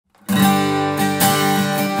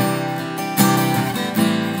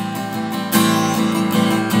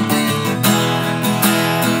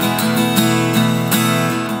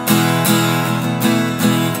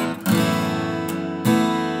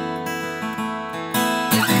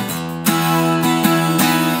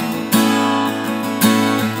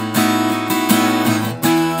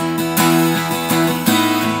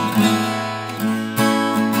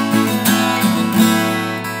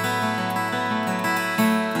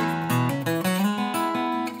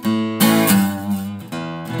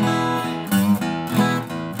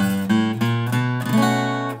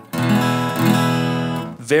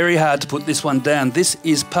very hard to put this one down. This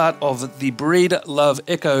is part of the Breedlove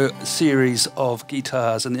Eco series of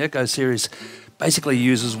guitars, and the Eco series basically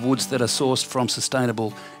uses woods that are sourced from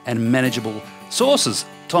sustainable and manageable sources.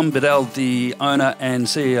 Tom Bedell, the owner and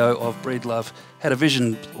CEO of Breedlove, had a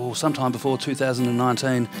vision sometime before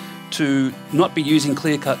 2019 to not be using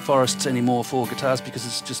clear-cut forests anymore for guitars because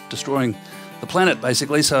it's just destroying the planet,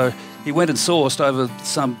 basically. So he went and sourced over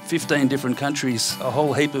some 15 different countries a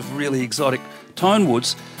whole heap of really exotic tone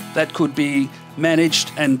woods that could be managed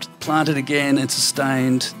and planted again and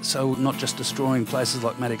sustained, so not just destroying places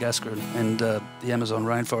like Madagascar and the Amazon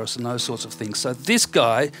rainforest and those sorts of things. So this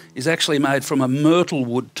guy is actually made from a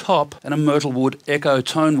Myrtlewood top and a Myrtlewood Eco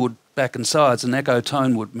tone wood back and sides. And Eco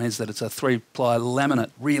tone wood means that it's a 3-ply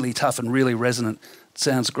laminate, really tough and really resonant. It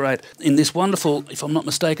sounds great. In this wonderful, if I'm not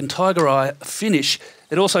mistaken, tiger eye finish,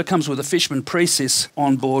 it also comes with a Fishman precis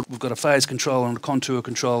on board. We've got a phase control and a contour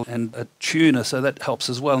control and a tuner, so that helps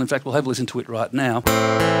as well. In fact, we'll have a listen to it right now.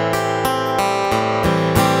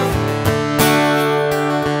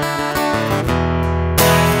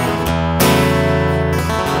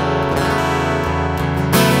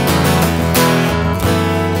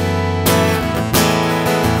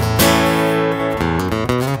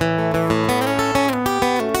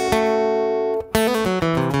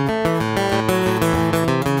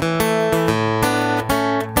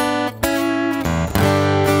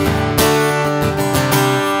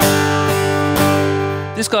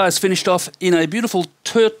 This guy is finished off in a beautiful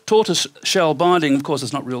tortoise shell binding. Of course,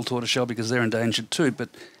 it's not real tortoise shell because they're endangered too, but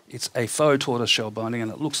it's a faux tortoise shell binding and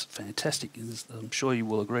it looks fantastic. I'm sure you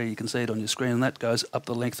will agree. You can see it on your screen, and that goes up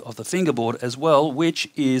the length of the fingerboard as well, which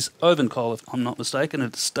is oven coal, if I'm not mistaken.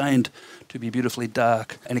 It's stained to be beautifully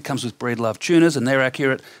dark, and it comes with Breedlove tuners, and they're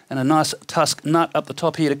accurate, and a nice tusk nut up the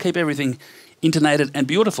top here to keep everything intonated and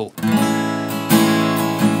beautiful.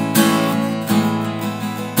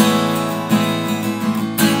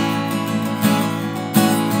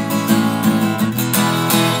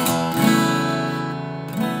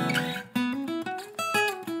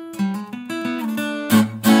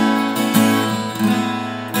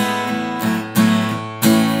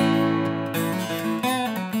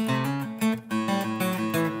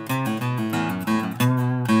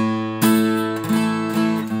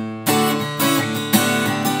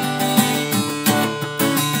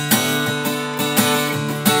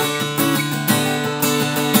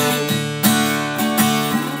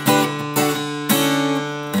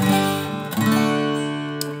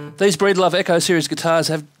 These Breedlove Eco Series guitars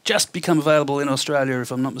have just become available in Australia,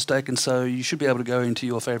 if I'm not mistaken, so you should be able to go into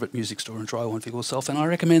your favourite music store and try one for yourself, and I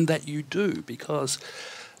recommend that you do, because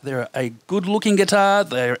they're a good-looking guitar,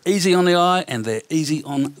 they're easy on the eye, and they're easy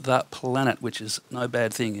on the planet, which is no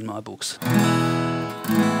bad thing in my books.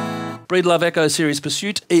 Breedlove Eco Series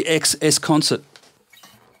Pursuit EXS Concert.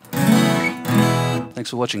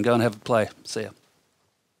 Thanks for watching. Go and have a play. See ya.